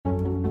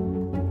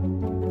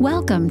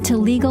Welcome to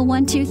Legal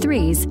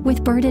 123s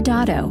with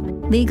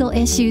ByrdAdatto. Legal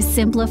issues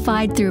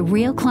simplified through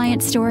real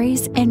client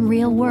stories and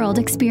real-world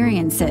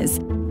experiences.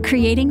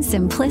 Creating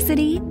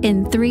simplicity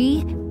in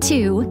 3,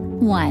 2,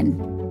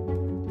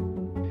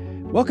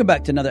 1. Welcome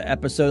back to another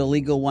episode of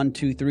Legal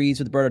 123s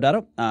with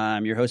ByrdAdatto.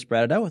 I'm your host,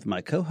 ByrdAdatto, with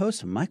my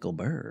co-host, Michael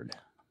Byrd.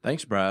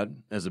 Thanks, Brad.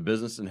 As a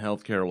business and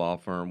healthcare law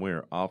firm, we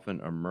are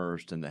often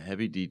immersed in the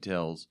heavy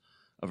details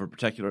of a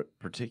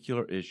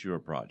particular issue or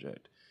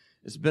project.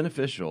 It's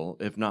beneficial,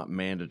 if not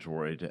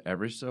mandatory, to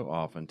every so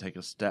often take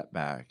a step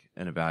back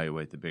and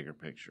evaluate the bigger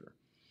picture.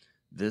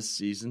 This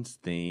season's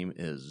theme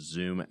is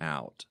Zoom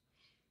Out.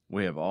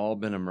 We have all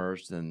been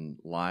immersed in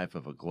life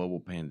of a global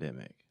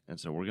pandemic, and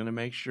so we're going to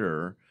make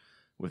sure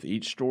with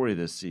each story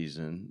this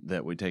season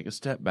that we take a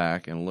step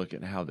back and look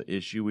at how the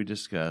issue we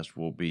discussed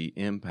will be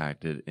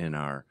impacted in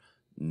our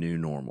new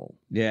normal.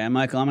 Yeah,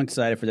 Michael, I'm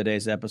excited for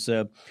today's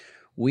episode.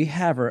 We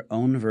have our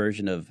own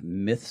version of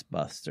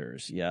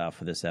Mythbusters,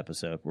 for this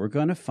episode. We're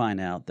going to find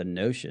out the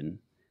notion,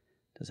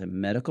 does a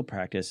medical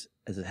practice,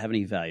 does it have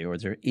any value, or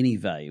is there any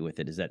value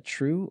with it? Is that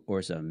true, or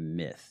is it a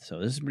myth? So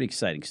this is pretty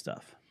exciting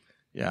stuff.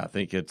 Yeah, I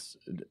think it's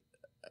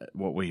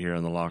what we hear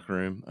in the locker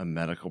room. A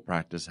medical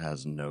practice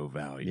has no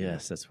value.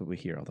 Yes, that's what we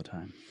hear all the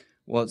time.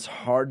 Well, it's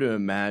hard to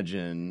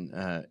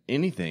imagine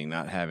anything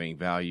not having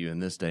value in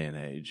this day and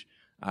age.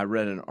 I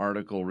read an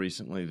article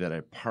recently that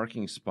a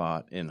parking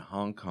spot in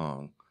Hong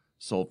Kong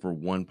sold for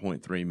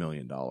 $1.3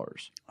 million.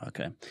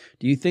 Okay.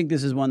 Do you think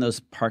this is one of those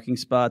parking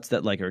spots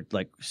that are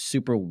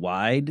super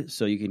wide,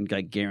 so you can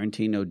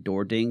guarantee no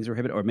door dings or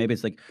or maybe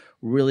it's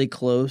really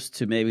close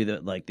to maybe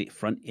the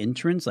front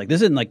entrance?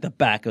 This isn't the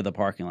back of the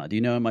parking lot. Do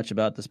you know much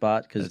about the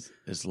spot? Because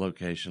it's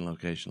location. Well,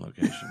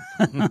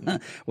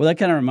 that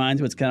kind of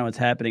reminds me what's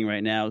happening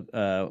right now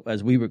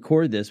as we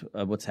record this.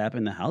 What's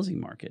happening in the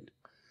housing market?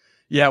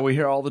 Yeah, we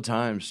hear all the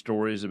time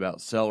stories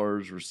about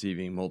sellers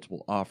receiving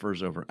multiple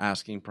offers over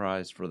asking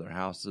price for their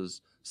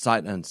houses,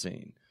 sight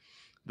unseen.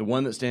 The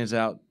one that stands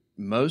out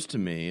most to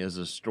me is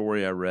a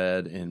story I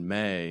read in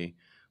May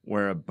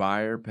where a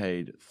buyer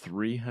paid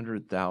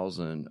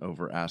 $300,000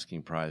 over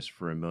asking price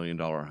for $1 million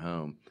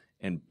home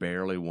and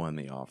barely won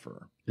the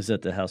offer. Is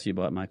that the house you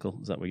bought, Michael?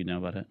 Is that what you know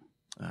about it?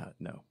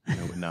 No,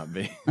 it would not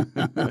be.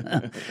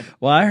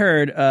 Well, I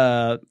heard,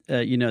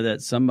 that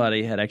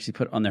somebody had actually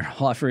put on their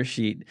offer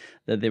sheet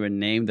that they would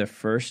name their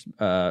first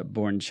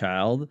born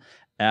child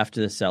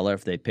after the seller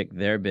if they picked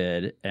their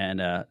bid,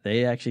 and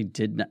they actually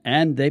did not,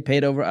 and they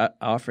paid over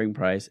offering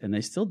price, and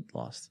they still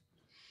lost.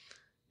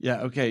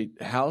 Yeah, okay.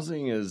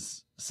 Housing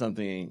is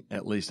something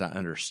at least I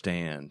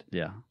understand.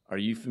 Yeah. Are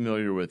you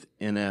familiar with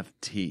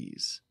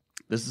NFTs?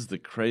 This is the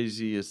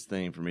craziest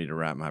thing for me to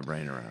wrap my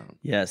brain around.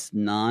 Yes,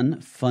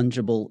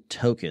 non-fungible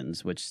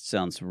tokens, which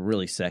sounds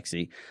really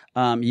sexy.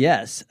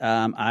 Yes,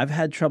 I've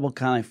had trouble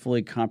kind of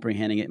fully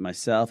comprehending it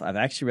myself. I've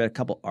actually read a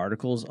couple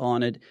articles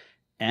on it,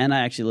 and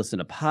I actually listened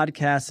to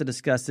podcasts that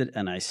discussed it,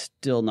 and I'm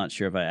still not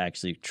sure if I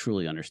actually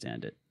truly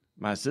understand it.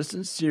 My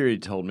assistant Siri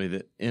told me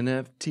that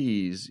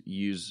NFTs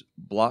use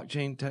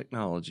blockchain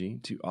technology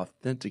to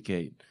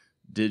authenticate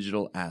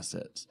digital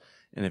assets.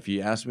 And if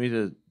you ask me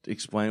to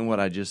explain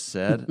what I just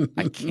said,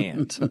 I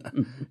can't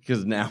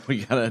because now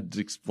we got to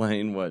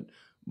explain what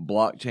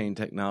blockchain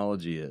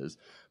technology is.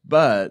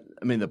 But,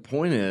 the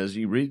point is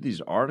you read these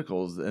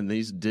articles and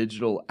these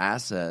digital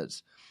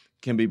assets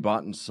can be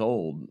bought and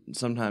sold,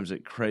 sometimes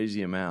at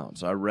crazy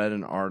amounts. I read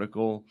an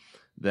article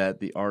that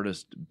the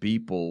artist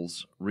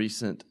Beeple's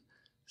recent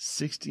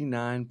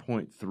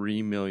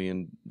 $69.3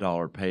 million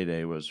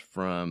payday was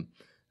from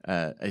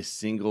a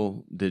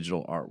single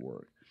digital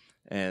artwork.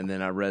 And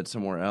then I read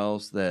somewhere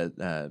else that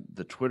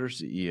the Twitter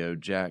CEO,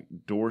 Jack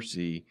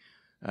Dorsey,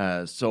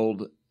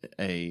 sold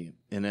a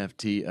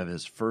NFT of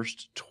his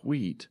first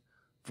tweet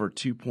for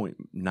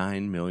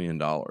 $2.9 million.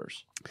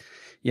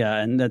 Yeah,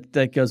 and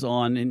that goes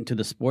on into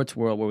the sports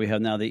world where we have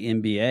now the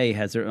NBA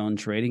has their own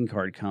trading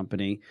card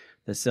company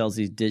that sells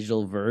these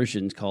digital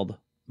versions called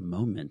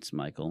Moments,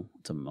 Michael.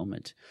 It's a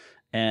moment.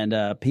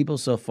 And people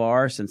so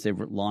far, since they've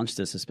launched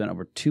this, have spent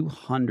over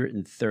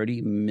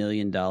 $230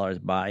 million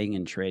buying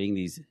and trading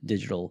these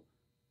digital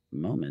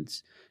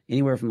moments,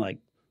 anywhere from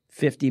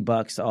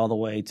 $50 all the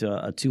way to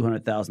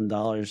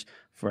 $200,000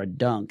 for a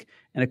dunk.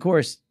 And of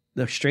course,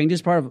 the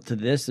strangest part to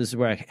this is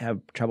where I have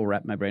trouble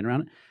wrapping my brain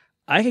around it.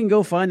 I can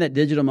go find that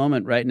digital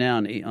moment right now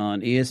on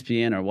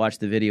ESPN or watch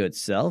the video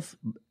itself,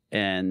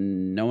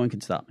 and no one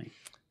can stop me.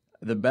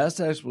 The best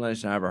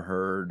explanation I ever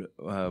heard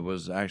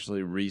was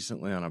actually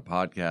recently on a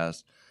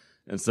podcast,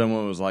 and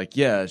someone was like,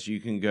 yes, you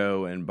can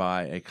go and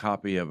buy a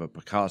copy of a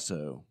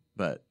Picasso,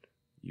 but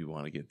you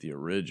want to get the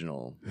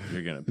original,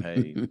 you're going to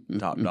pay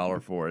top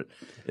dollar for it.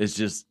 It's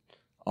just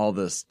all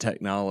this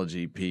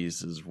technology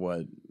piece is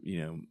what,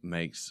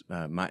 makes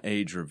my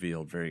age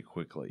revealed very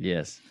quickly.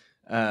 Yes.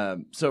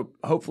 So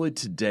hopefully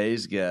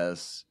today's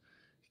guests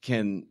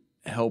can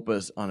help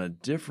us on a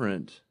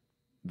different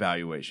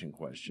valuation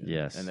question.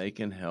 Yes. And they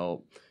can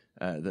help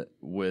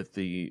with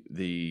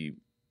the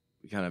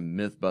kind of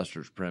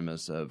Mythbusters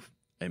premise of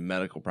a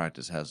medical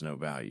practice has no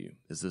value.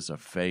 Is this a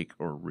fake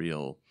or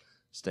real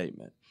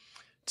statement.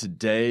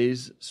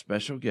 Today's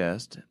special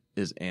guest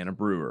is Anna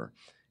Brewer.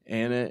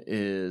 Anna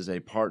is a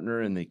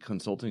partner in the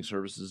consulting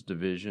services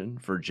division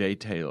for J.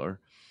 Taylor.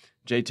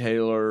 J.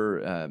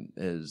 Taylor,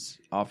 his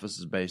office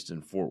is based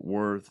in Fort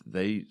Worth.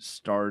 They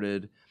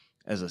started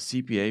as a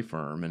CPA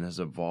firm and has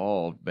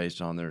evolved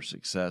based on their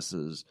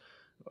successes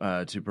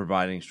to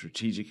providing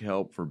strategic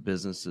help for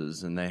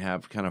businesses. And they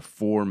have kind of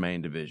four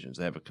main divisions.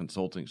 They have a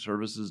consulting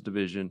services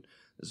division.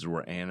 This is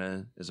where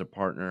Anna is a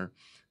partner.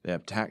 They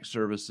have tax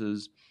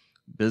services,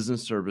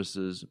 business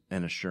services,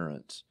 and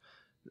assurance.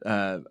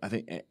 I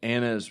think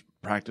Anna's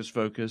practice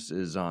focus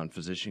is on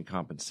physician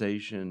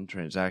compensation,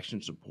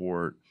 transaction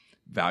support,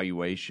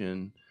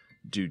 valuation,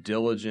 due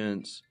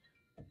diligence,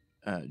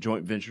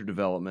 joint venture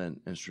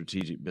development, and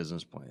strategic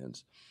business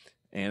plans.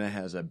 Anna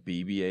has a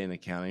BBA in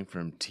accounting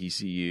from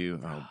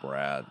TCU. Oh,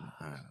 Brad,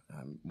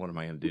 what am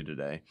I going to do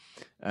today?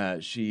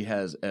 She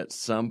has at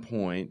some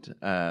point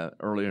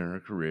earlier in her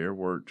career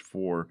worked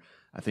for,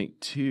 I think,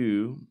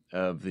 two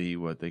of the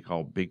what they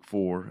call Big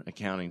Four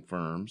accounting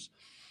firms.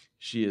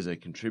 She is a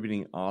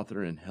contributing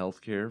author in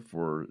healthcare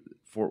for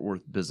Fort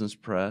Worth Business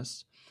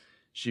Press.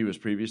 She was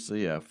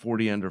previously a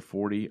 40 Under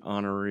 40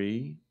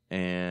 honoree,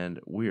 and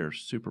we are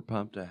super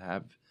pumped to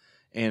have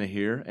Anna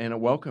here. Anna,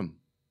 welcome.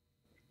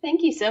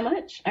 Thank you so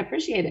much. I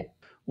appreciate it.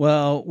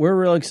 Well, we're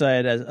real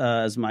excited,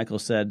 as Michael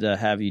said, to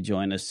have you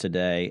join us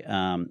today.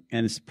 And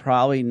it's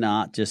probably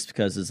not just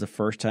because it's the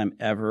first time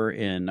ever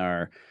in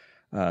our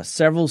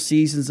several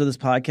seasons of this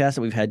podcast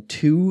that we've had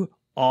two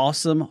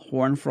awesome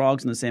horned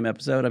frogs in the same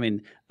episode. I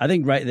mean, I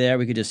think right there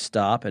we could just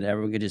stop and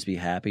everyone could just be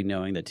happy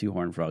knowing that two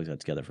horned frogs got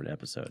together for an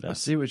episode. I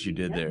see what you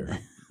did there.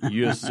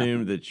 You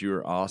assumed that you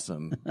were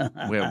awesome.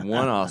 We have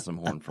one awesome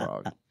horned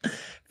frog.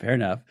 Fair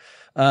enough.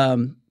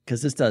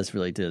 Because this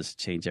really does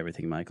change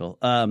everything, Michael.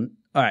 All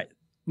right.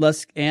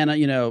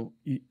 Anna,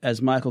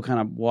 as Michael kind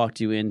of walked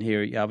you in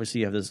here,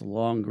 obviously you have this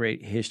long,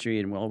 great history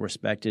and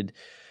well-respected.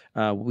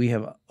 We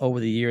have, over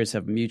the years,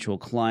 have mutual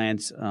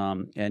clients,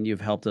 and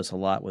you've helped us a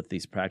lot with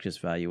these practice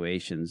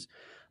valuations.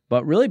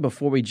 But really,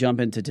 before we jump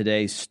into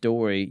today's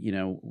story,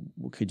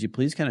 could you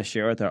please kind of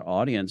share with our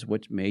audience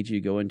what made you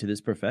go into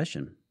this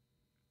profession?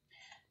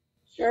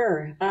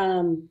 Sure.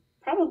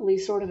 Probably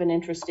sort of an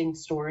interesting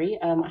story.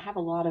 I have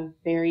a lot of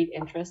varied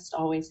interests,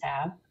 always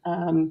have.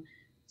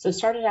 So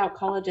started out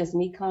college as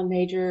an econ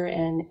major,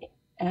 and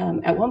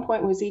at one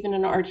point was even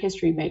an art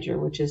history major,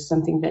 which is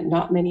something that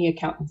not many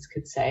accountants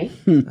could say.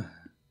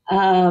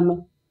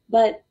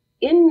 But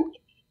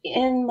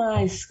in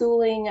my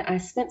schooling, I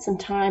spent some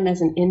time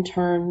as an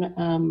intern,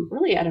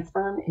 really at a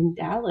firm in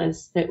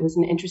Dallas that was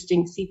an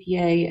interesting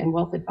CPA and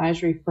wealth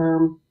advisory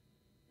firm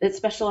that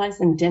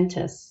specialized in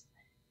dentists,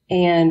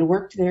 and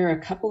worked there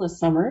a couple of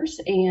summers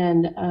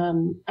and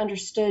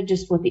understood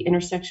just what the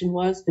intersection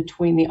was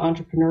between the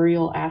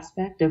entrepreneurial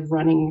aspect of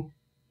running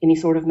any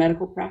sort of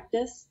medical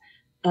practice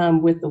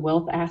with the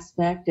wealth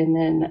aspect, and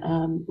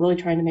then really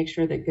trying to make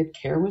sure that good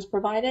care was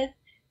provided.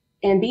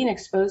 And being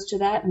exposed to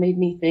that made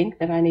me think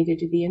that I needed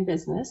to be in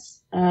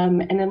business.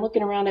 And then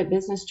looking around at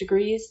business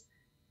degrees,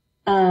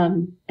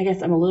 I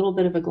guess I'm a little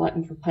bit of a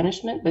glutton for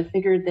punishment, but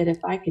figured that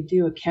if I could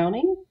do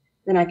accounting,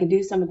 then I could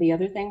do some of the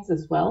other things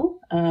as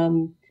well.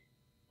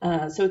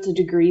 So it's a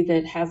degree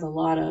that has a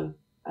lot of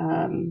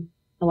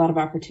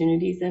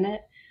opportunities in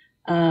it.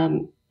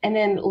 And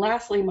then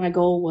lastly, my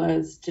goal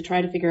was to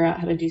try to figure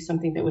out how to do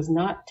something that was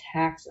not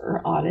tax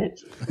or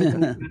audit with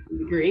a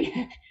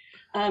degree.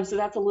 So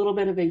that's a little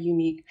bit of a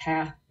unique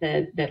path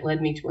that led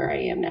me to where I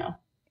am now.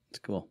 That's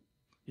cool.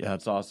 Yeah,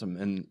 that's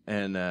awesome.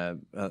 And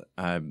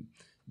I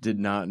did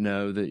not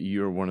know that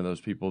you're one of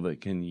those people that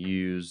can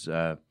use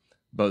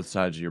both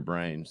sides of your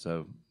brain.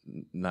 So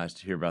nice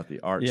to hear about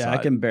the art side. Yeah, I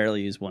can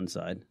barely use one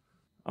side.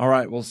 All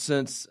right. Well,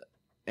 since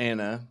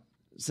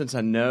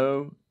I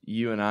know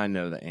you and I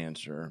know the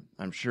answer,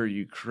 I'm sure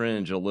you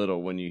cringe a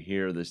little when you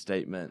hear the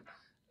statement,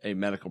 a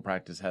medical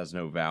practice has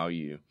no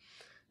value.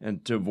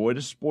 And to avoid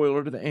a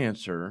spoiler to the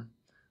answer,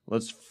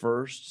 let's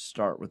first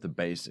start with the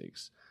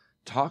basics.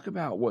 Talk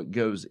about what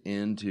goes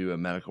into a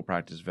medical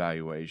practice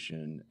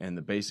valuation and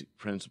the basic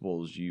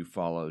principles you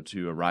follow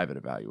to arrive at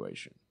a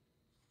valuation.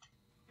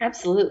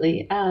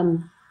 Absolutely.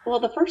 Well,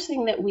 the first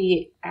thing that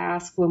we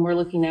ask when we're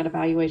looking at a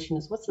valuation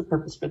is, what's the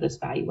purpose for this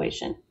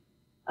valuation?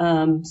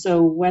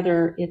 So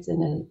whether it's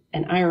an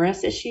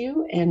IRS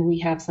issue and we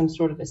have some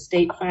sort of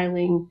estate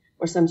filing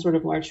or some sort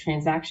of large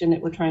transaction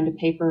that we're trying to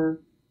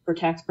paper for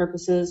tax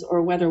purposes,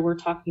 or whether we're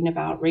talking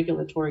about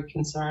regulatory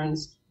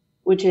concerns,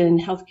 which in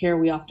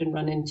healthcare we often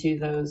run into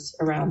those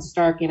around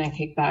Stark,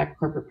 anti-kickback,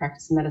 corporate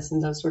practice medicine,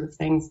 those sort of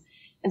things.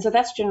 And so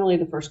that's generally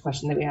the first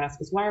question that we ask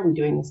is, why are we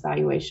doing this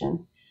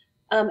valuation?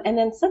 And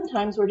then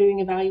sometimes we're doing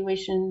a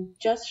valuation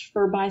just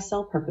for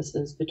buy-sell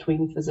purposes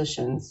between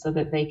physicians so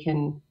that they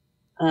can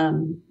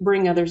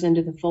bring others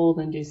into the fold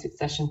and do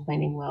succession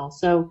planning well.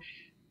 So,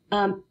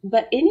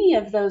 but any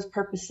of those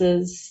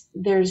purposes,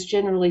 there's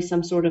generally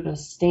some sort of a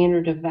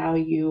standard of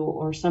value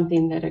or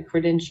something that a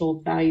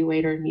credentialed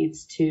valuator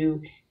needs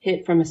to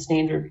hit from a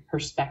standard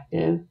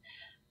perspective.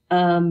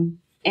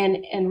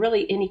 And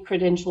really any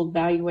credentialed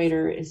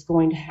valuator is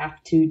going to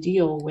have to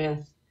deal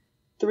with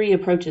three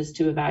approaches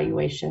to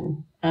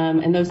evaluation.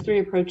 And those three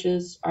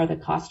approaches are the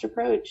cost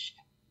approach,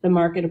 the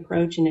market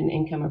approach, and an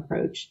income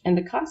approach. And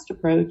the cost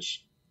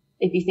approach,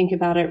 if you think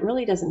about it,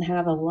 really doesn't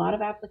have a lot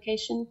of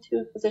application to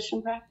a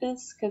physician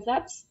practice, because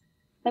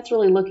that's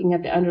really looking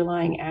at the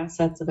underlying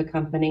assets of a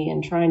company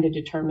and trying to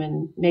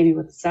determine maybe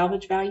what the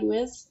salvage value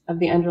is of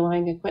the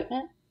underlying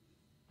equipment.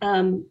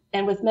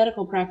 And with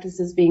medical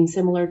practices being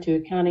similar to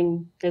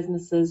accounting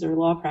businesses or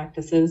law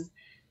practices,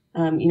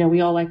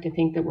 we all like to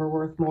think that we're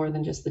worth more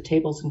than just the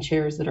tables and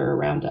chairs that are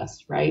around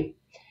us, right?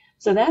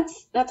 So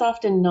that's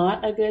often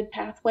not a good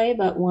pathway,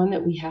 but one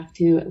that we have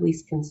to at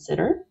least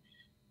consider.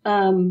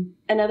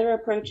 Another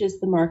approach is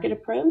the market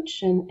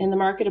approach, and the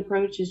market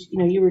approach is,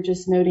 you were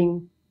just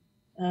noting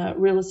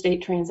real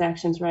estate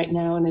transactions right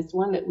now, and it's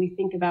one that we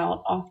think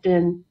about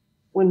often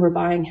when we're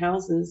buying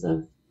houses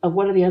of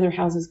what are the other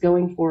houses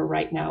going for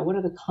right now? What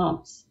are the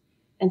comps?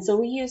 And so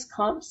we use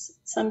comps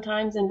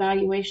sometimes in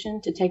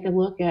valuation to take a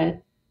look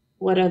at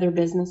what other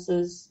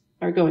businesses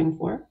are going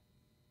for.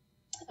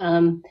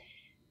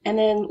 And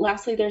then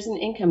lastly, there's an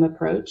income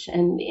approach.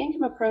 And the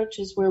income approach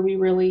is where we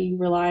really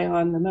rely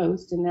on the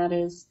most, and that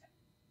is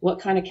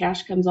what kind of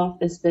cash comes off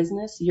this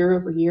business year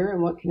over year,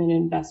 and what can an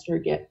investor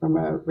get from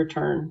a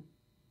return.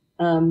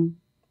 And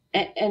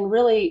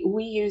really,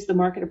 we use the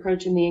market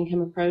approach and the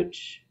income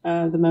approach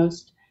the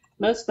most.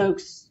 Most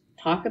folks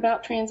talk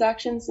about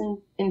transactions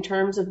in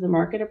terms of the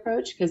market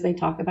approach because they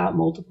talk about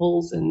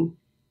multiples and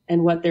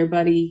what their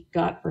buddy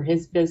got for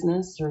his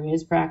business or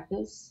his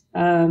practice.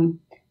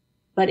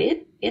 But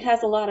it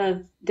has a lot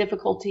of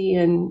difficulty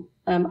in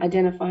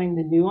identifying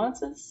the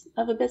nuances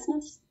of a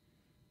business.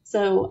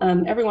 So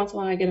every once in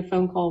a while I get a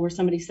phone call where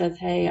somebody says,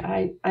 hey,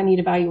 I need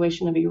a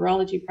valuation of a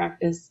urology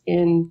practice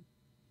in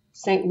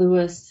St.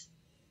 Louis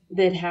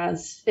that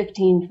has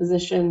 15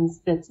 physicians,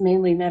 that's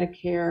mainly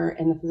Medicare,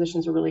 and the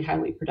physicians are really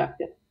highly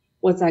productive.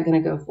 What's that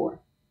going to go for?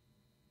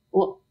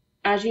 Well,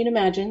 as you'd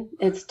imagine,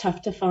 it's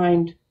tough to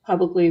find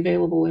publicly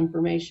available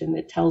information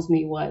that tells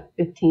me what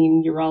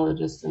 15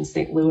 urologists in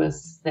St.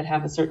 Louis that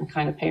have a certain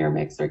kind of payer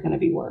mix are going to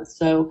be worth.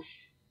 So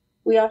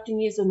we often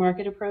use a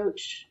market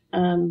approach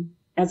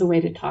as a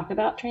way to talk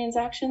about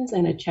transactions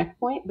and a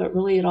checkpoint, but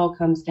really it all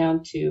comes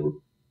down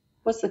to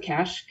what's the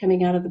cash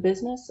coming out of the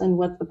business and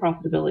what's the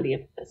profitability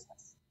of the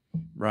business.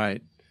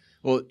 Right.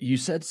 Well, you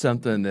said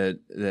something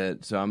that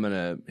so I'm going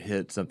to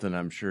hit something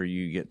I'm sure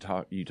you get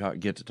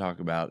to talk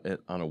about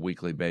it on a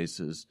weekly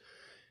basis.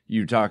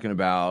 You're talking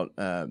about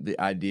the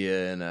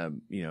idea in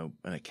an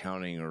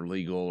accounting or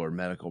legal or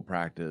medical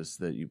practice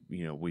that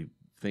we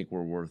think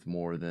we're worth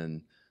more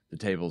than the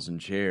tables and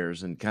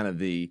chairs, and kind of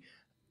the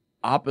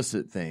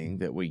opposite thing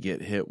that we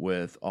get hit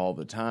with all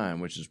the time,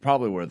 which is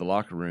probably where the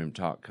locker room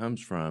talk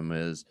comes from,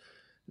 is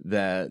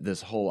that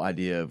this whole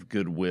idea of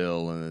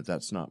goodwill and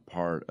that's not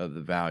part of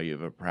the value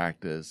of a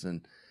practice.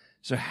 And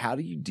so how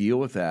do you deal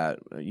with that?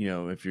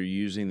 If you're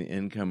using the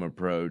income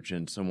approach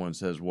and someone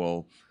says,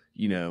 well,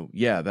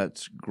 yeah,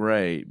 that's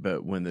great,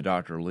 but when the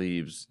doctor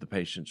leaves, the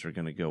patients are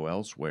going to go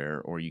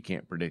elsewhere, or you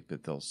can't predict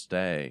that they'll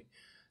stay.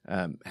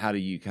 How do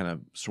you kind of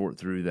sort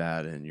through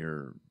that in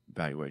your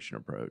valuation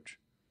approach?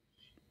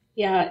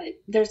 Yeah,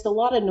 there's a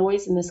lot of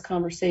noise in this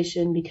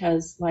conversation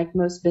because, like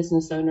most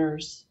business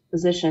owners,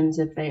 physicians,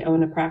 if they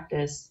own a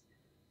practice,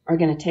 are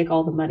going to take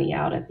all the money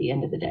out at the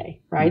end of the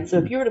day, right? Mm-hmm. So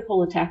if you were to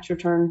pull a tax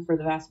return for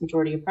the vast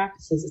majority of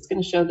practices, it's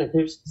going to show that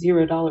there's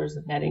 $0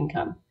 of net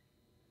income.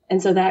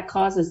 And so that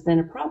causes then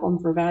a problem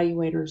for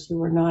evaluators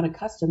who are not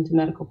accustomed to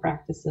medical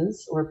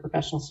practices or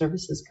professional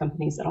services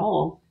companies at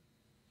all.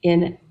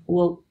 Then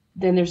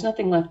there's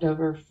nothing left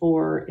over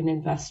for an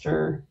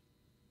investor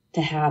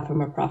to have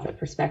from a profit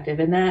perspective.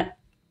 And that,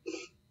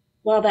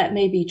 while that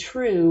may be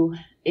true,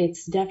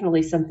 it's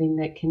definitely something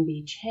that can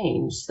be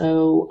changed.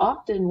 So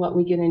often what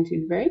we get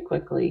into very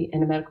quickly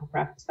in a medical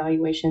practice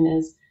valuation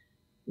is,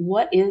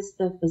 what is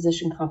the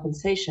physician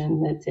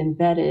compensation that's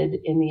embedded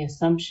in the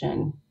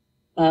assumption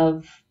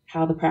of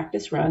how the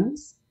practice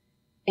runs?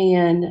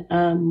 And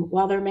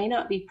while there may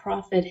not be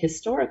profit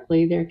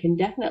historically, there can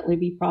definitely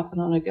be profit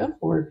on a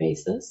go-forward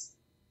basis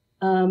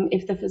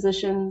if the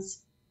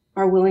physicians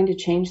are willing to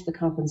change the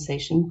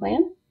compensation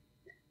plan.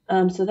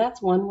 So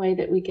that's one way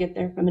that we get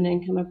there from an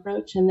income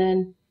approach. And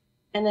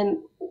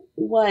then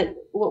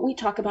what we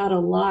talk about a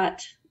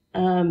lot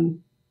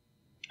behind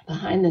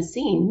the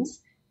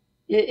scenes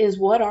is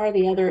what are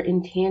the other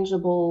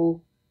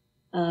intangible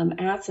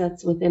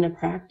assets within a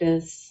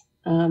practice,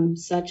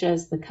 such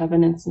as the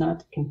covenants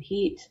not to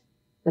compete,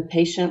 the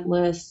patient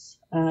list,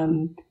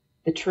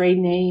 the trade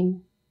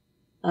name,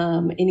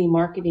 any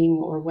marketing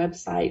or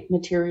website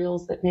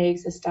materials that may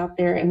exist out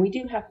there. And we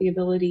do have the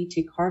ability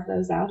to carve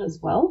those out as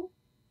well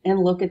and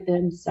look at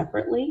them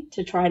separately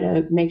to try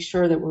to make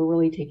sure that we're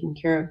really taking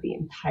care of the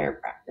entire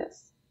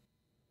practice.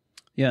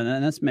 Yeah,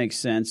 and that makes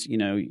sense. You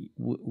know,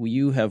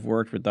 you have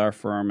worked with our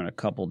firm in a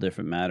couple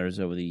different matters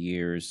over the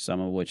years,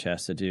 some of which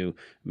has to do,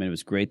 I mean, it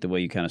was great the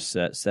way you kind of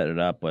set it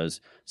up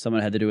was some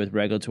had to do with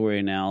regulatory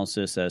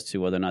analysis as to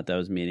whether or not that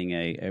was meeting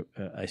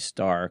a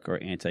Stark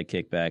or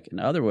anti-kickback, and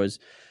other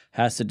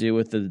has to do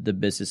with the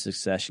business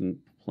succession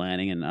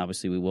planning. And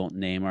obviously we won't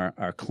name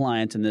our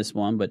client in this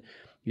one, but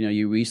you know,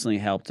 you recently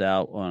helped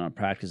out on a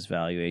practice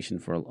valuation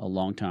for a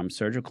long-time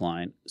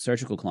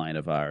surgical client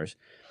of ours.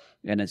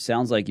 And it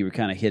sounds like you were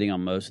kind of hitting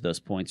on most of those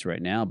points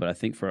right now, but I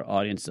think for our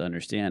audience to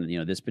understand, you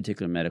know, this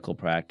particular medical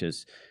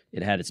practice,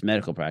 it had its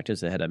medical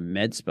practice, it had a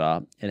med spa,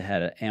 it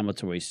had an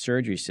ambulatory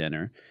surgery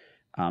center.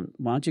 Why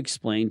don't you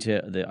explain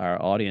to our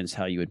audience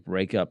how you would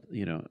break up,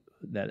 you know,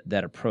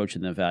 that approach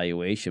in the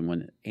evaluation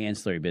when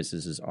ancillary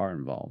businesses are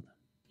involved?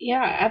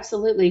 Yeah,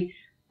 absolutely.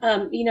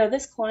 You know,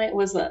 this client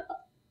was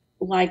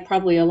like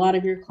probably a lot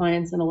of your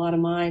clients and a lot of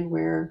mine,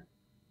 where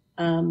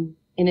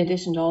in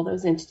addition to all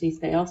those entities,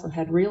 they also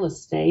had real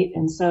estate.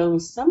 And so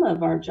some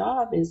of our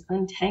job is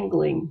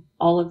untangling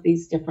all of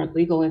these different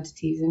legal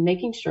entities and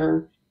making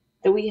sure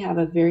that we have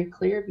a very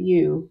clear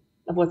view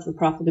of what's the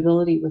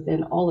profitability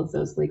within all of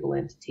those legal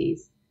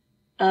entities.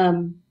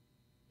 And,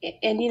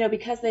 you know,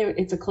 because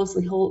it's a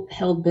closely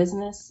held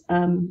business,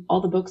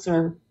 all the books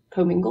are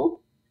commingled.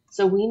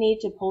 So we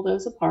need to pull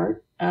those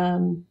apart.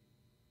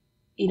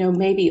 You know,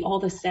 maybe all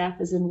the staff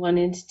is in one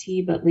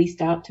entity, but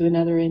leased out to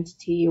another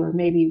entity, or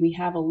maybe we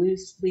have a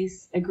loose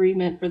lease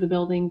agreement for the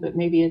building, but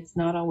maybe it's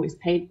not always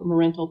paid from a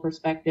rental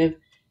perspective.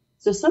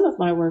 So some of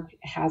my work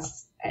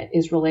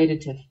is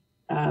related to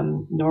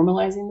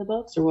normalizing the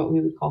books, or what we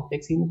would call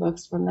fixing the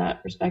books from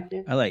that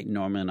perspective. I like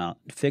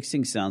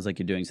fixing sounds like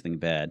you're doing something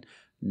bad.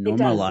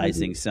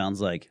 Normalizing sounds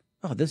like,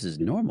 oh, this is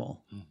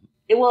normal.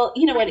 Well,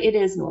 you know what? It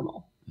is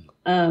normal.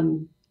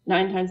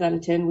 9 times out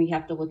of 10, we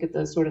have to look at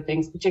those sort of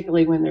things,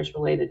 particularly when there's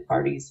related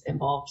parties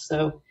involved.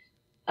 So,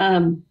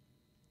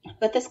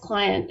 but this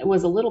client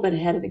was a little bit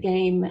ahead of the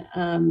game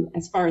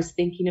as far as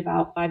thinking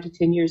about 5 to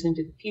 10 years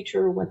into the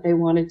future, what they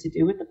wanted to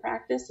do with the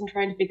practice, and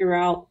trying to figure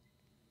out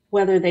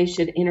whether they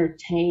should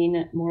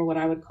entertain more what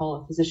I would call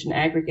a physician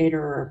aggregator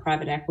or a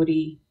private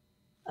equity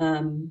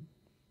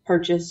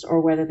purchase,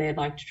 or whether they'd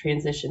like to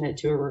transition it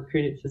to a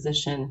recruited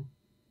physician.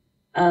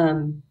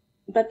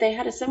 But they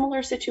had a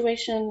similar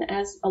situation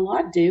as a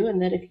lot do, in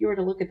that if you were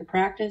to look at the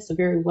practice, a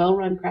very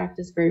well-run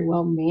practice, very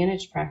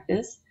well-managed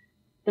practice,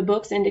 the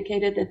books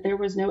indicated that there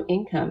was no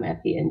income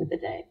at the end of the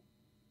day.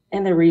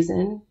 And the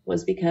reason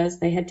was because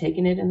they had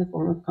taken it in the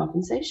form of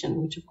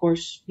compensation, which of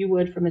course you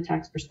would from a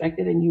tax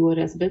perspective, and you would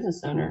as a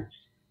business owner.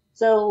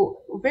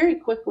 So very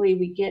quickly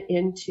we get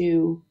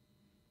into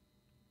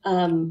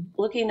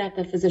looking at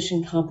the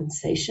physician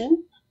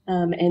compensation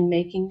and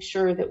making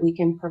sure that we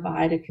can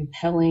provide a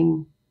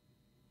compelling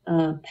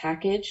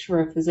package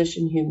for a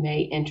physician who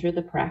may enter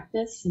the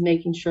practice,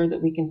 making sure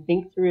that we can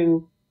think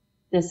through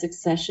the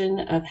succession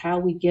of how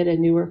we get a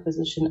newer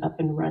physician up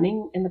and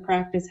running in the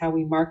practice, how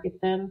we market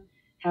them,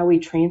 how we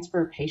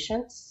transfer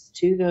patients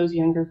to those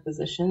younger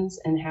physicians,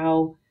 and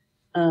how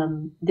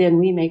then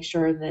we make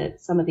sure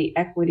that some of the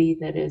equity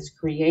that is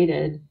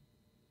created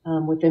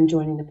with them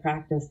joining the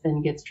practice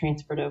then gets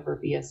transferred over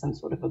via some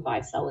sort of a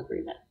buy-sell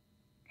agreement.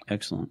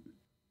 Excellent.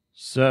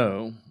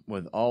 So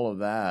with all of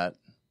that,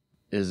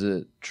 is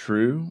it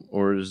true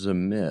or is it a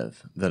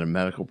myth that a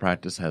medical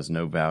practice has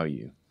no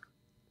value?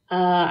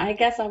 I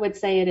guess I would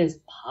say it is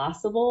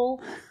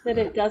possible that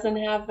it doesn't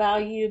have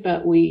value,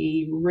 but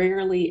we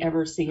rarely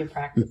ever see a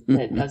practice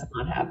that does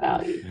not have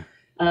value.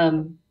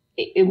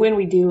 When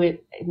we do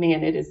it,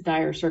 man, it is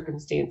dire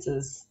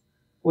circumstances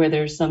where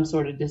there's some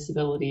sort of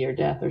disability or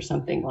death or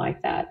something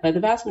like that. But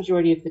the vast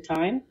majority of the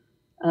time,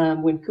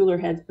 when cooler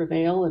heads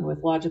prevail and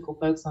with logical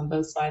folks on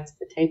both sides of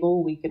the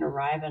table, we can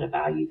arrive at a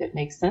value that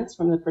makes sense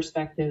from the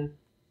perspective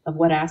of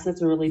what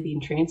assets are really being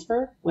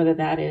transferred, whether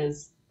that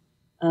is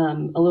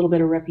a little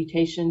bit of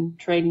reputation,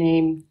 trade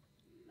name,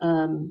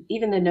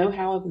 even the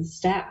know-how of the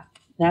staff.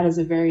 That is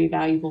a very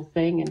valuable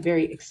thing and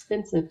very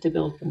expensive to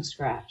build from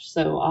scratch.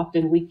 So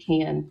often we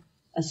can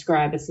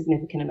ascribe a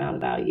significant amount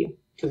of value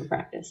to a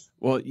practice.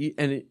 Well,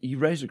 you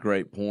raised a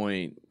great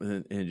point,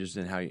 and just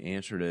in how you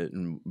answered it.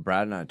 And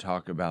Brad and I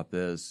talk about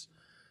this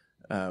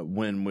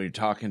when we're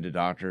talking to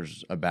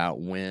doctors about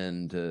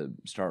when to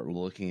start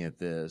looking at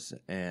this.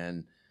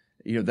 And,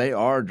 you know, they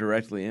are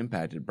directly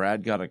impacted.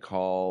 Brad got a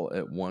call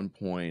at one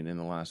point in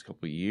the last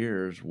couple of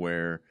years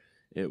where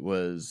it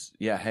was,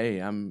 yeah, hey,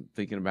 I'm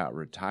thinking about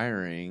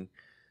retiring.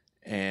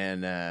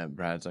 And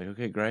Brad's like,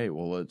 okay, great.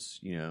 Well, let's,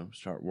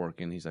 start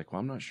working. He's like, well,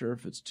 I'm not sure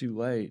if it's too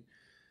late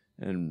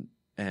and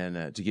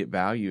to get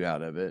value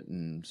out of it.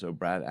 And so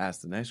Brad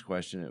asked the next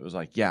question. It was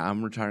like, yeah,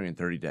 I'm retiring in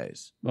 30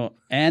 days. Well,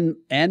 and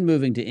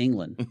moving to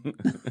England.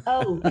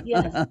 Oh,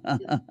 yes.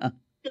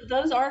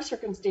 Those are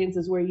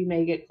circumstances where you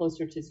may get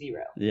closer to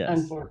zero, yes.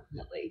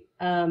 Unfortunately.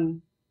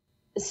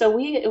 So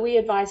we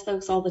advise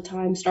folks all the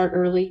time, start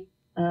early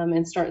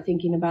and start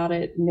thinking about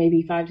it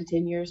maybe 5 to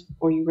 10 years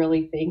before you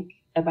really think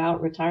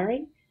about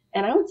retiring.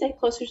 And I would say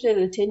closer to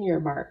the 10-year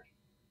mark.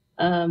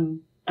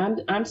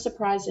 I'm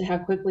surprised at how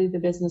quickly the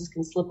business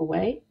can slip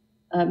away.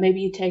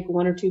 Maybe you take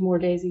 1 or 2 more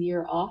days a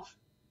year off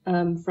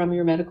from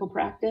your medical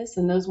practice,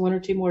 and those 1 or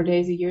 2 more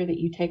days a year that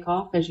you take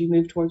off as you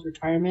move towards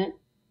retirement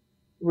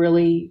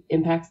really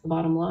impacts the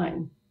bottom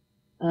line,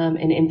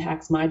 and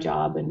impacts my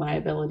job and my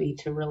ability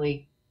to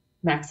really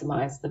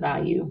maximize the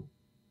value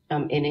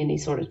in any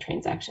sort of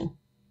transaction.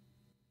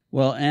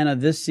 Well, Anna,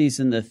 this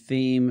season the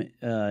theme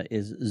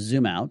is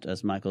zoom out,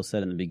 as Michael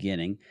said in the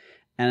beginning.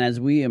 And as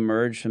we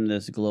emerge from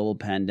this global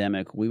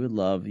pandemic, we would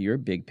love your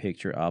big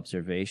picture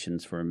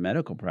observations for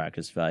medical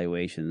practice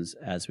valuations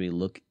as we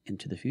look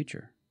into the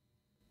future.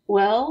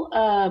 Well,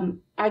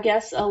 I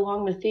guess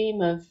along the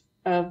theme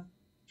of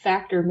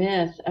fact or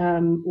myth,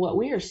 what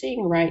we are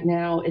seeing right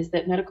now is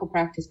that medical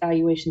practice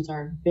valuations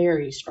are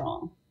very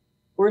strong.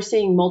 We're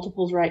seeing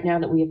multiples right now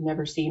that we have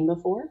never seen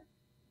before,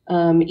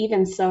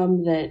 even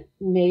some that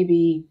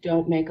maybe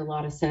don't make a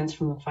lot of sense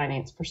from a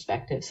finance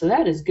perspective. So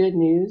that is good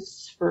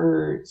news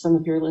for some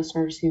of your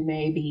listeners who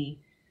may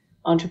be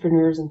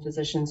entrepreneurs and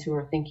physicians who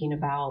are thinking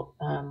about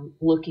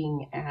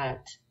looking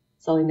at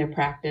selling their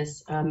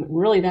practice.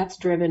 Really, that's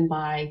driven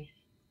by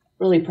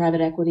really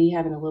private equity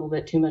having a little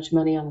bit too much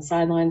money on the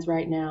sidelines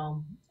right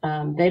now.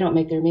 They don't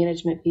make their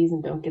management fees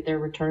and don't get their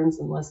returns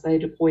unless they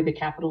deploy the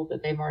capital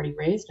that they've already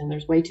raised, and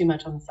there's way too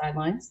much on the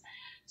sidelines.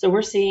 So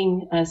we're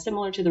seeing,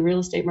 similar to the real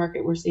estate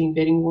market, we're seeing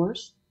bidding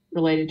wars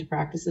related to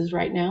practices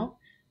right now.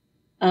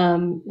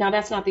 Now,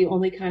 that's not the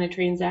only kind of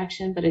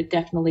transaction, but it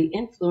definitely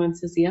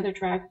influences the other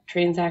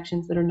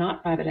transactions that are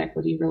not private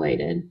equity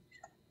related.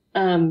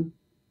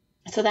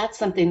 So that's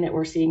something that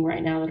we're seeing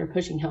right now that are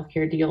pushing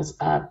healthcare deals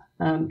up,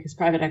 because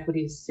private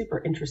equity is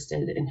super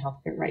interested in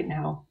healthcare right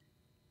now.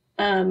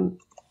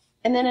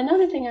 And then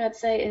another thing I'd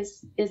say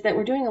is that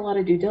we're doing a lot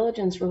of due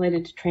diligence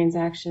related to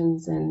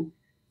transactions. And,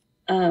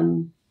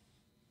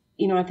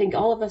 I think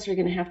all of us are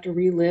going to have to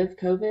relive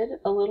COVID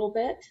a little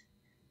bit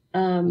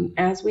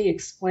as we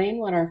explain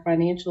what our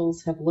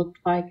financials have looked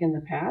like in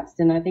the past.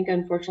 And I think,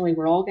 unfortunately,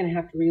 we're all going to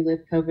have to relive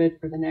COVID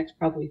for the next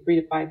probably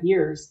 3 to 5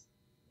 years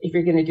if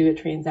you're going to do a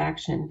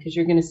transaction, because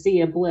you're going to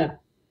see a blip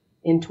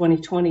in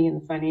 2020 in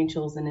the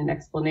financials, and an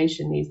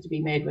explanation needs to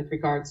be made with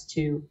regards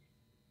to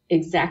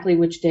exactly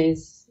which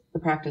days the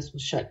practice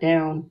was shut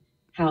down,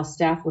 how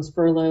staff was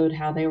furloughed,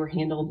 how they were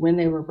handled, when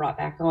they were brought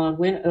back on,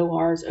 when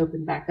ORs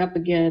opened back up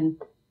again,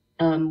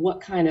 what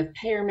kind of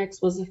payer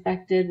mix was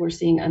affected. We're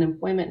seeing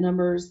unemployment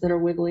numbers that are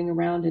wiggling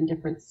around in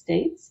different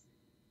states.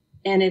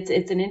 And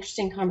it's an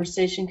interesting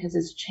conversation because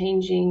it's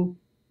changing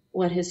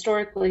what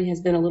historically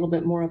has been a little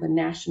bit more of a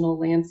national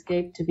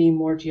landscape to be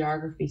more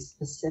geography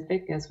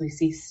specific as we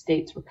see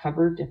states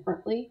recover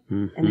differently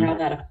and how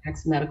that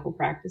affects medical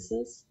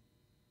practices.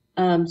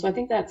 So I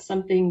think that's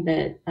something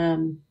that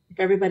if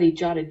everybody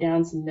jotted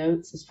down some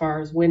notes as far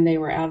as when they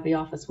were out of the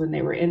office, when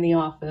they were in the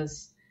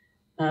office,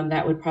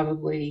 that would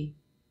probably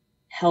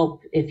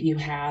help if you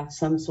have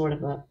some sort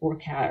of a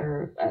forecast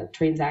or a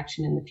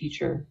transaction in the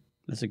future.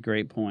 That's a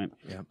great point.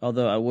 Yeah.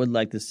 Although I would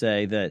like to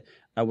say that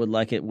I would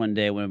like it one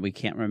day when we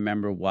can't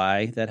remember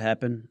why that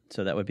happened.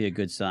 So that would be a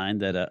good sign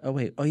that,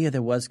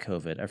 there was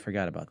COVID. I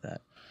forgot about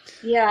that.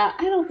 Yeah,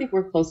 I don't think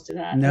we're close to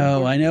that.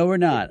 No, I know we're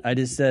not. I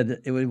just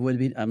said it would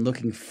be, I'm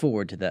looking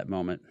forward to that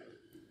moment.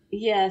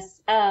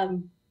 Yes.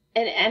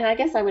 And I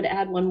guess I would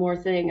add one more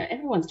thing.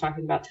 Everyone's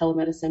talking about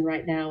telemedicine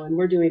right now, and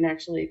we're doing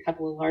actually a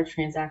couple of large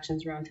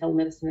transactions around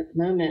telemedicine at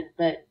the moment.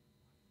 But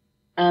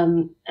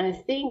I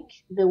think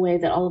the way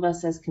that all of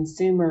us as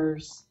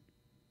consumers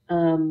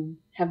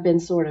have been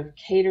sort of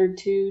catered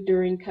to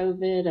during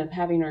COVID, of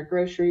having our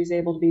groceries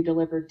able to be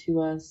delivered to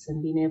us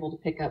and being able to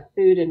pick up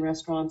food in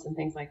restaurants and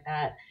things like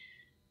that.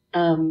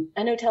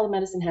 I know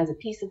telemedicine has a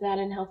piece of that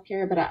in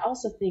healthcare, but I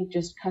also think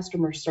just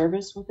customer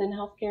service within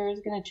healthcare is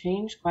going to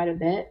change quite a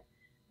bit.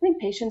 I think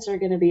patients are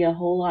going to be a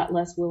whole lot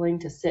less willing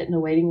to sit in a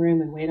waiting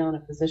room and wait on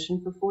a physician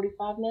for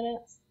 45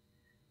 minutes.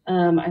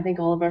 I think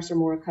all of us are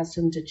more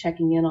accustomed to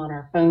checking in on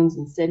our phones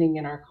and sitting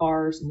in our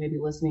cars and maybe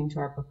listening to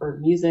our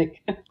preferred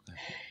music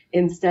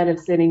instead of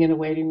sitting in a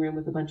waiting room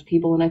with a bunch of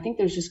people. And I think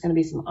there's just going to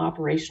be some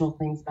operational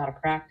things about a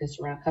practice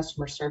around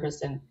customer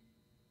service and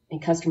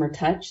customer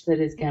touch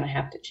that is going to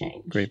have to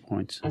change. Great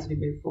points. As we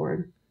move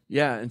forward.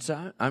 Yeah, and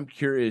so I'm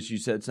curious, you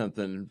said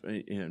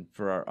something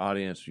for our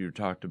audience, you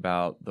talked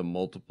about the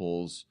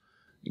multiples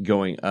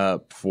going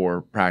up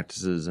for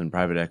practices and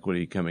private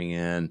equity coming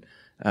in.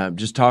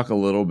 Just talk a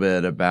little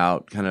bit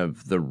about kind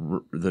of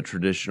the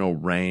traditional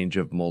range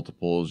of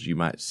multiples you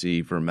might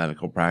see for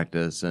medical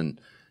practice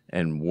and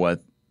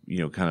what,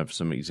 kind of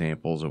some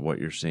examples of what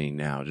you're seeing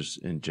now,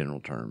 just in general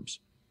terms.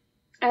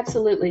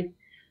 Absolutely.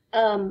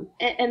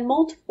 And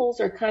multiples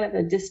are kind of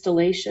a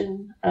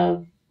distillation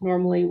of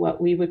normally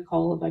what we would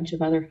call a bunch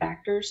of other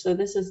factors. So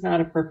this is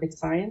not a perfect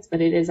science, but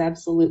it is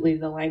absolutely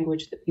the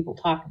language that people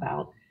talk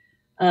about.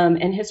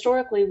 And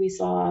historically, we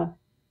saw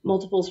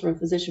multiples for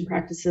physician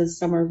practices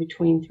somewhere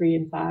between 3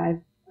 and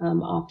 5,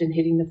 often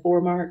hitting the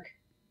 4 mark.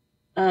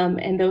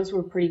 And those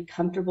were pretty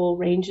comfortable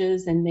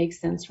ranges and make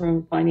sense from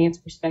a finance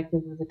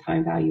perspective of the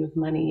time value of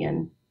money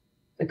and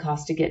the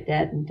cost to get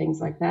debt and things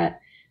like that.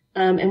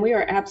 And we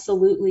are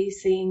absolutely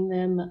seeing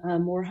them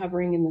more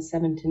hovering in the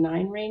 7 to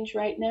 9 range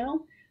right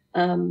now.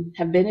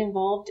 Have been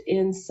involved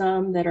in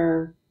some that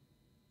are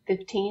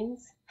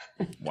 15s.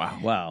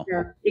 Wow.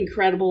 They're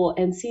incredible,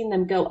 and seeing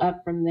them go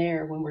up from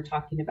there when we're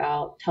talking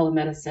about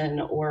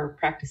telemedicine or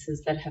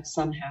practices that have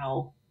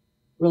somehow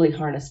really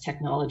harnessed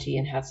technology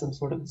and have some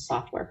sort of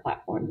software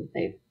platform that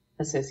they've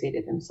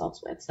associated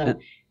themselves with. So it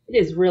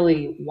is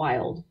really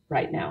wild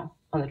right now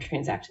on the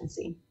transaction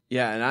scene.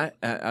 Yeah,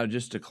 and I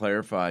just to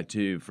clarify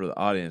too for the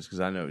audience,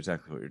 because I know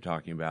exactly what you're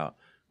talking about.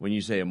 When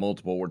you say a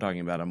multiple, we're talking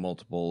about a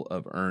multiple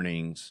of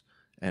earnings,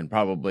 and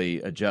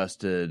probably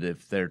adjusted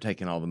if they're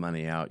taking all the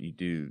money out. You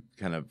do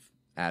kind of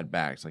add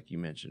backs, like you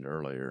mentioned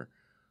earlier.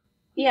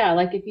 Yeah,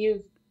 like if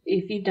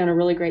you've done a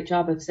really great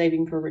job of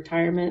saving for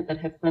retirement, that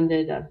have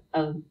funded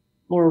a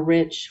more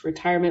rich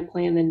retirement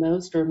plan than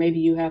most, or maybe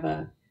you have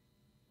a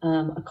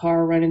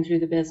car running through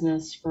the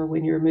business for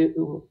when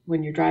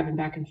you're driving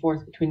back and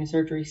forth between a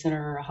surgery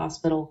center or a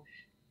hospital.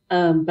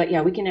 But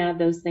yeah, we can add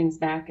those things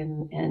back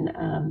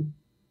and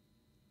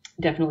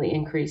definitely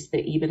increase the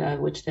EBITDA,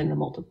 which then the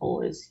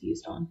multiple is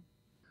used on.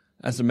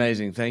 That's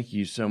amazing. Thank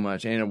you so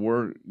much, Anna.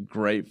 We're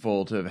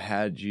grateful to have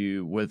had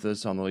you with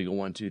us on the Legal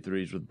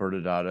 123s with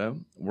ByrdAdatto.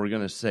 We're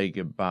going to say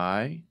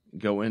goodbye,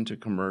 go into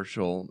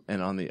commercial,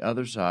 and on the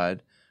other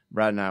side,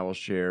 Brad and I will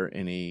share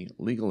any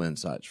legal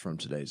insights from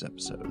today's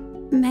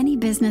episode. Many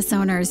business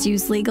owners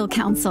use legal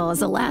counsel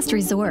as a last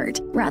resort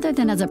rather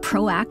than as a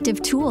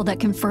proactive tool that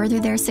can further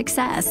their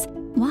success.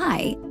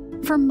 Why?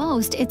 For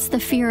most, it's the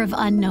fear of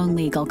unknown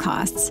legal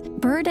costs.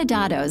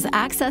 ByrdAdatto's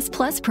Access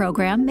Plus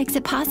program makes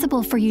it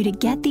possible for you to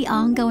get the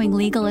ongoing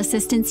legal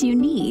assistance you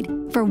need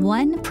for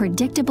one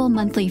predictable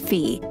monthly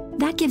fee.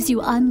 That gives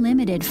you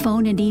unlimited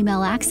phone and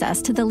email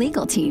access to the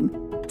legal team,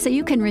 so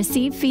you can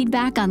receive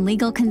feedback on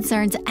legal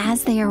concerns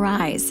as they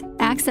arise.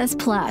 Access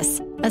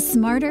Plus, a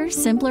smarter,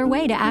 simpler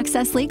way to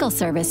access legal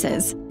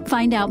services.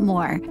 Find out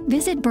more.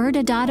 Visit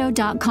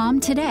ByrdAdatto.com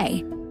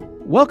today.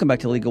 Welcome back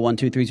to Legal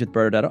 123s with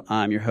ByrdAdatto.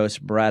 I'm your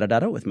host,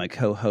 ByrdAdatto, with my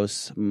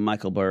co-host,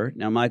 Michael Byrd.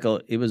 Now,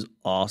 Michael, it was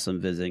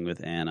awesome visiting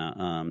with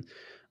Anna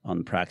on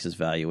the practice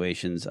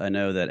valuations. I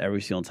know that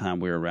every single time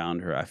we're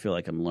around her, I feel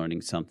like I'm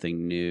learning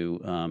something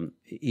new,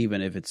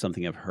 even if it's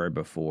something I've heard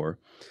before.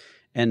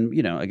 And,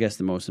 I guess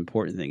the most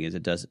important thing is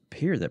it does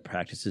appear that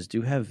practices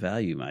do have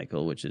value,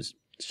 Michael, which is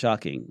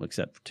shocking,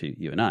 except to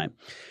you and I.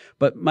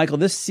 But, Michael,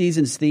 this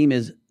season's theme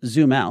is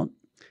Zoom Out.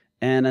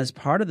 And as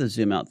part of the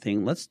Zoom Out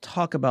thing, let's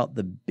talk about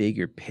the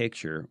bigger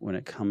picture when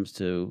it comes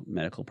to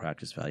medical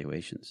practice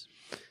valuations.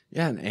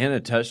 Yeah, and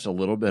Anna touched a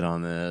little bit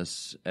on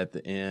this at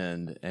the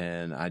end,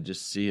 and I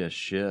just see a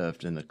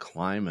shift in the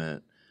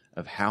climate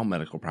of how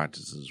medical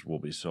practices will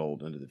be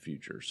sold into the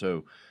future.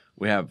 So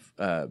we have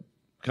a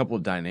couple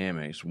of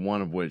dynamics,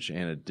 one of which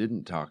Anna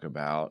didn't talk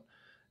about,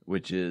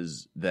 which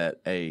is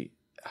that a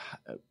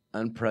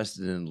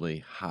unprecedentedly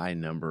high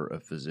number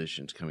of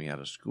physicians coming out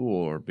of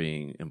school are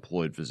being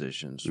employed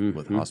physicians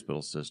with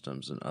hospital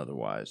systems and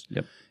otherwise.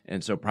 Yep.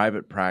 And so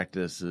private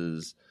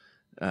practices,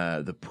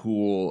 the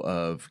pool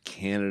of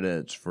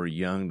candidates for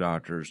young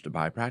doctors to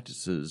buy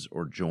practices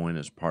or join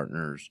as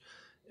partners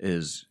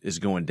is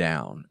going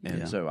down.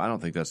 And so I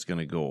don't think that's going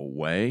to go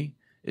away.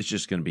 It's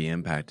just going to be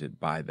impacted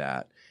by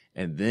that.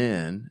 And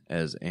then,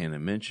 as Anna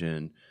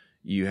mentioned,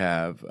 you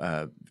have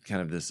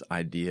kind of this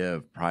idea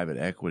of private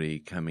equity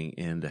coming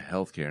into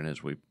healthcare, and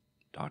as we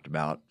talked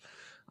about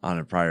on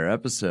a prior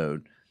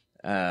episode,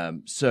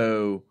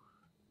 so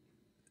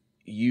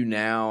you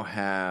now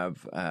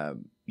have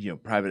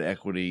private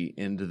equity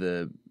into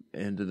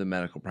the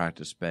medical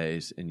practice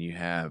space, and you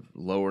have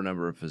lower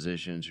number of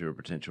physicians who are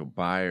potential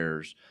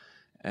buyers,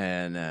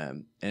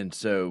 and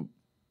so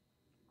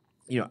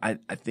I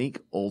think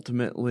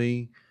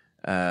ultimately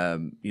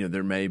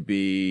there may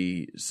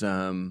be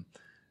some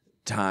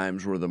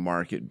times where the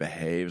market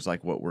behaves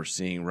like what we're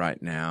seeing right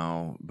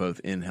now, both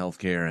in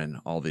healthcare and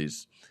all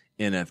these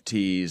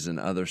NFTs and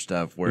other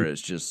stuff, where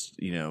it's just,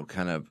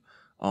 kind of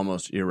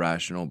almost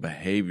irrational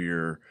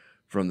behavior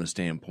from the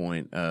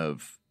standpoint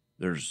of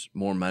there's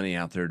more money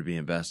out there to be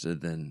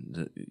invested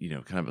than,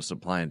 kind of a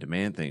supply and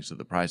demand thing. So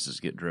the prices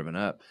get driven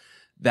up.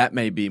 That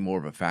may be more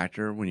of a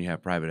factor when you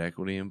have private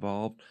equity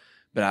involved.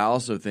 But I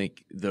also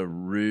think the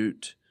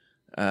root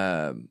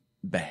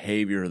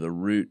behavior, the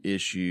root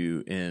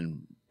issue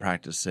in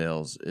practice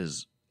sales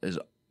is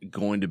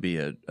going to be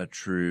a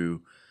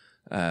true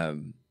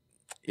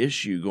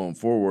issue going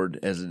forward,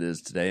 as it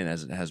is today and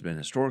as it has been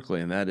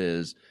historically, and that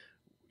is,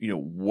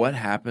 what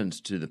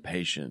happens to the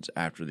patients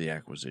after the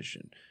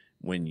acquisition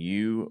when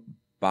you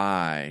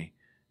buy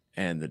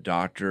and the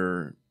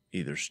doctor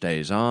either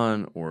stays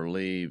on or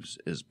leaves?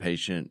 Is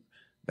patient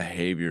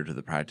behavior to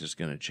the practice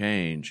going to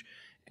change?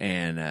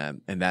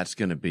 And that's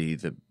going to be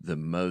the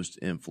most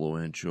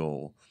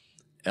influential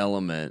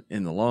element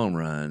in the long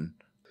run.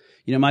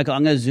 Michael,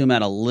 I'm going to zoom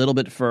out a little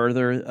bit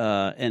further,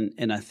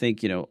 and I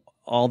think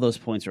all those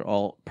points are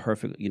all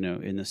perfect.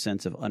 In the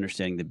sense of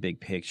understanding the big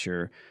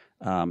picture.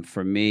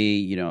 For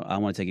me, I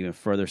want to take even a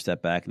further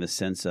step back in the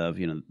sense of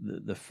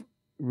the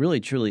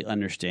really truly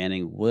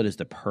understanding what is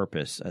the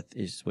purpose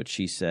is what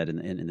she said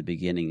in the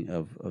beginning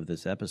of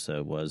this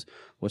episode was,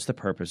 what's the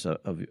purpose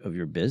of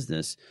your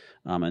business?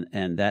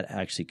 And that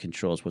actually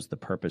controls what's the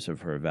purpose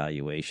of her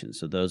evaluation.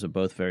 So those are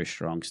both very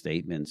strong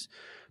statements,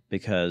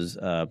 because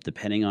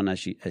depending on, as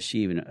she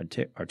even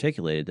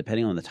articulated,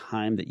 depending on the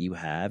time that you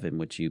have in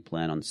which you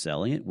plan on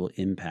selling it will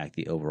impact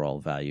the overall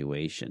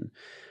valuation.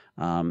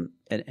 And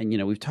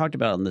we've talked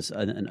about this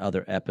in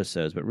other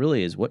episodes, but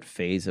really is what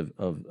phase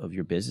of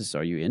your business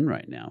are you in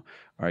right now?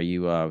 Are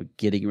you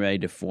getting ready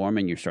to form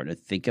and you're starting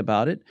to think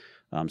about it?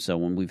 So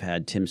when we've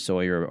had Tim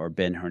Sawyer or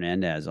Ben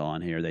Hernandez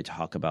on here, they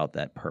talk about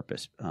that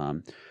purpose.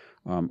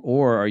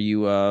 Or are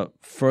you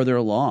further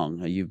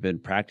along? You've been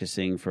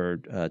practicing for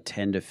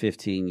 10 to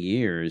 15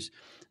 years,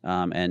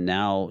 and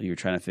now you're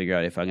trying to figure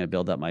out, if I'm going to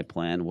build up my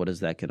plan, what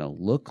is that going to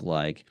look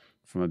like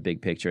from a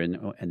big picture?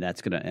 And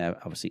that's going to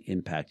obviously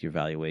impact your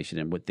valuation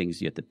and what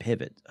things you have to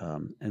pivot.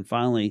 And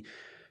finally,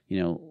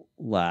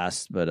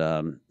 last but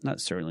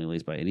not certainly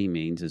least by any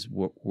means, is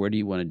where do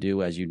you want to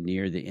do as you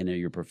near the end of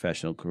your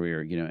professional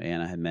career?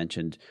 Anna had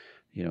mentioned,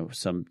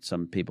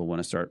 some people want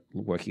to start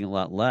working a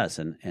lot less.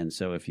 And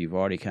so if you've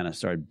already kind of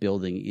started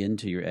building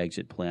into your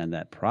exit plan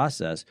that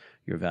process,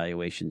 your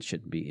valuation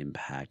shouldn't be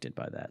impacted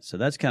by that. So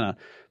that's kind of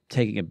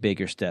taking a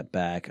bigger step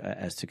back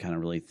as to kind of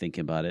really think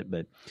about it.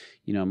 But,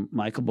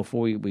 Michael,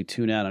 before we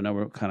tune out, I know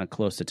we're kind of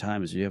close to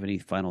time. Do you have any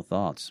final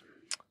thoughts?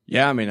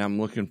 Yeah,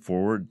 I'm looking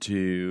forward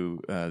to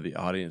the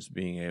audience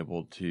being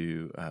able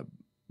to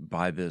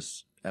buy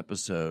this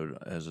episode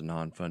as a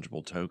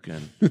non-fungible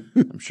token.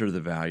 I'm sure the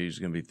value is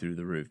going to be through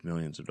the roof,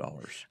 millions of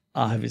dollars.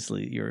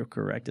 Obviously, you're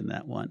correct in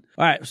that one.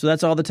 All right, so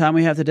that's all the time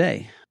we have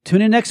today.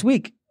 Tune in next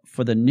week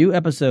for the new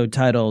episode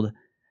titled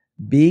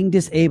Being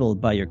Disabled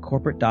by Your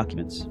Corporate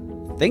Documents.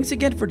 Thanks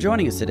again for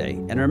joining us today.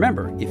 And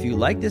remember, if you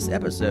like this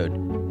episode,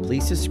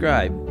 please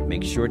subscribe,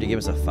 make sure to give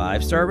us a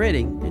 5-star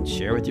rating, and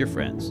share with your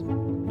friends.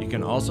 You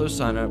can also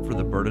sign up for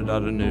the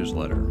ByrdAdatto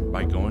newsletter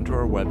by going to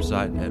our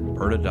website at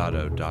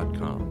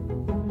ByrdAdatto.com.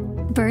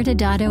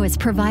 ByrdAdatto is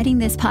providing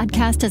this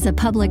podcast as a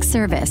public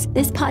service.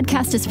 This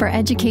podcast is for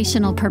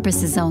educational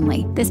purposes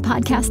only. This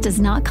podcast does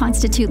not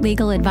constitute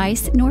legal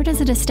advice, nor does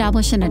it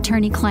establish an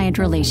attorney-client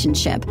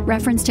relationship.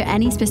 Reference to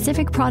any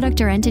specific product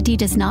or entity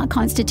does not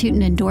constitute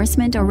an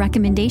endorsement or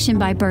recommendation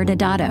by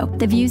ByrdAdatto.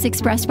 The views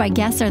expressed by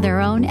guests are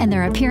their own, and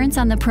their appearance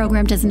on the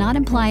program does not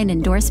imply an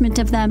endorsement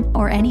of them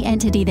or any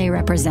entity they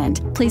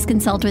represent. Please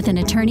consult with an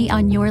attorney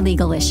on your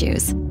legal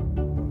issues.